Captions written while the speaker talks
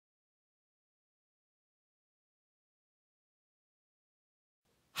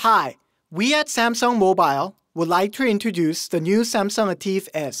Hi, we at Samsung Mobile would like to introduce the new Samsung ATIV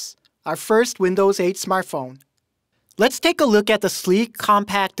S, our first Windows 8 smartphone. Let's take a look at the sleek,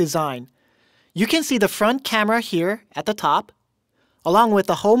 compact design. You can see the front camera here at the top, along with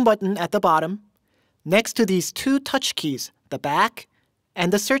the home button at the bottom, next to these two touch keys, the back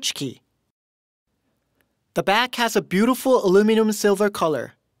and the search key. The back has a beautiful aluminum silver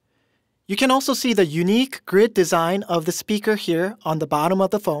color. You can also see the unique grid design of the speaker here on the bottom of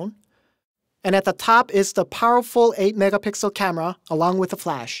the phone. And at the top is the powerful 8-megapixel camera along with a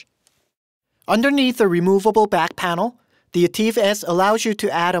flash. Underneath the removable back panel, the ATIV S allows you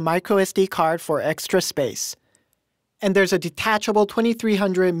to add a microSD card for extra space. And there's a detachable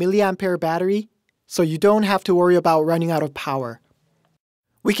 2300 mAh battery, so you don't have to worry about running out of power.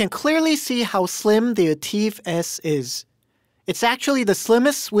 We can clearly see how slim the ATIV S is. It's actually the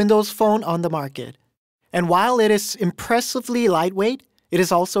slimmest Windows phone on the market. And while it is impressively lightweight, it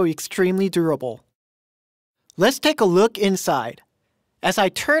is also extremely durable. Let's take a look inside. As I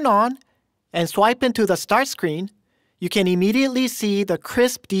turn on and swipe into the start screen, you can immediately see the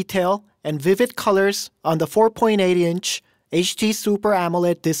crisp detail and vivid colors on the 4.8-inch HD Super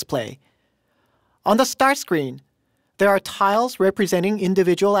AMOLED display. On the start screen, there are tiles representing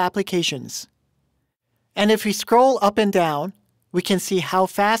individual applications. And if we scroll up and down, we can see how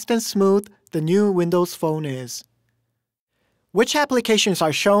fast and smooth the new Windows Phone is. Which applications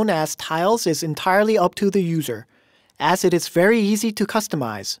are shown as tiles is entirely up to the user, as it is very easy to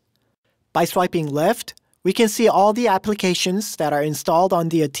customize. By swiping left, we can see all the applications that are installed on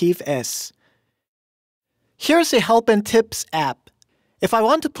the ATIV S. Here's a Help and Tips app. If I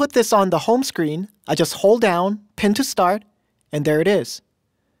want to put this on the home screen, I just hold down, pin to start, and there it is.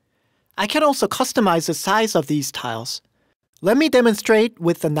 I can also customize the size of these tiles. Let me demonstrate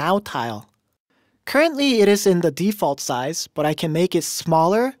with the Now tile. Currently, it is in the default size, but I can make it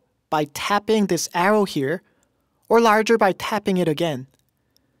smaller by tapping this arrow here, or larger by tapping it again.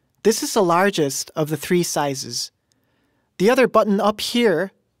 This is the largest of the three sizes. The other button up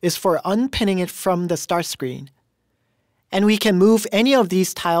here is for unpinning it from the start screen. And we can move any of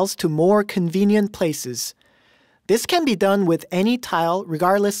these tiles to more convenient places. This can be done with any tile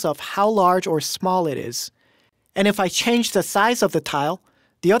regardless of how large or small it is. And if I change the size of the tile,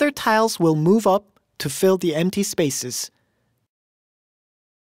 the other tiles will move up to fill the empty spaces.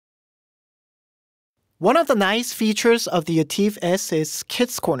 One of the nice features of the ATIV S is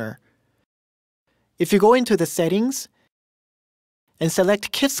Kids Corner. If you go into the settings and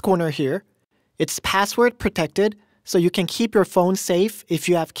select Kids Corner here, it's password protected, so you can keep your phone safe if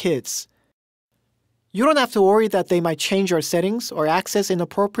you have kids. You don't have to worry that they might change your settings or access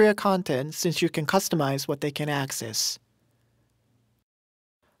inappropriate content since you can customize what they can access.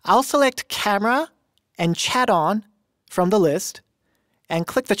 I'll select Camera and Chat On from the list and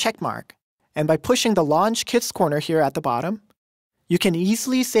click the check mark. And by pushing the Launch Kids Corner here at the bottom, you can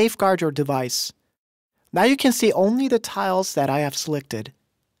easily safeguard your device. Now you can see only the tiles that I have selected.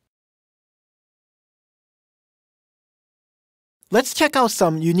 Let's check out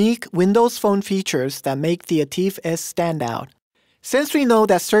some unique Windows Phone features that make the ATIV S stand out. Since we know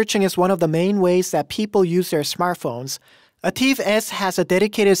that searching is one of the main ways that people use their smartphones, ATIV S has a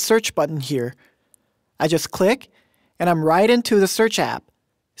dedicated search button here. I just click, and I'm right into the search app,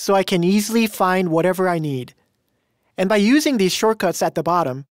 so I can easily find whatever I need. And by using these shortcuts at the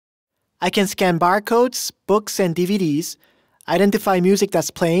bottom, I can scan barcodes, books, and DVDs, identify music that's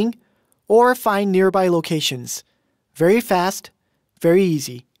playing, or find nearby locations. Very fast, very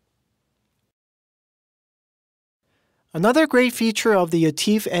easy. Another great feature of the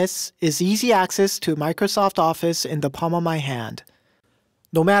ATIV S is easy access to Microsoft Office in the palm of my hand.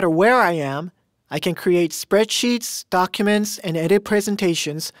 No matter where I am, I can create spreadsheets, documents, and edit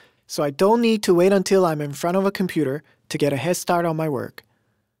presentations, so I don't need to wait until I'm in front of a computer to get a head start on my work.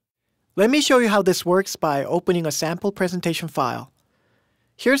 Let me show you how this works by opening a sample presentation file.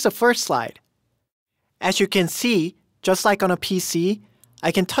 Here's the first slide. As you can see, just like on a PC,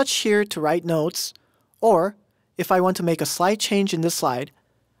 I can touch here to write notes, or if I want to make a slight change in the slide,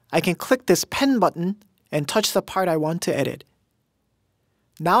 I can click this pen button and touch the part I want to edit.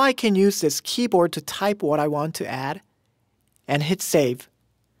 Now I can use this keyboard to type what I want to add and hit save.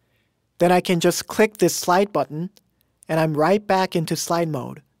 Then I can just click this slide button and I'm right back into slide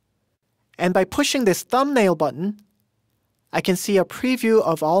mode. And by pushing this thumbnail button, I can see a preview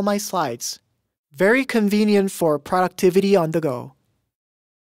of all my slides. Very convenient for productivity on the go.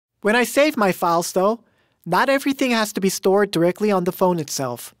 When I save my files though, not everything has to be stored directly on the phone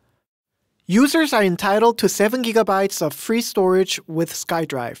itself. Users are entitled to 7 GB of free storage with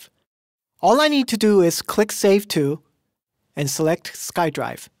SkyDrive. All I need to do is click Save To, and select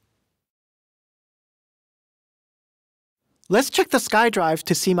SkyDrive. Let's check the SkyDrive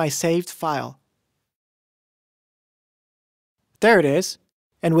to see my saved file. There it is,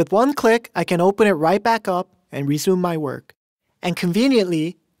 and with one click I can open it right back up and resume my work. And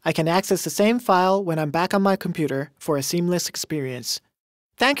conveniently, I can access the same file when I'm back on my computer for a seamless experience.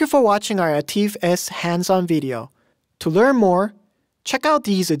 Thank you for watching our ATIV S hands-on video. To learn more, check out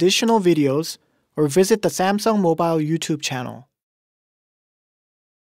these additional videos or visit the Samsung Mobile YouTube channel.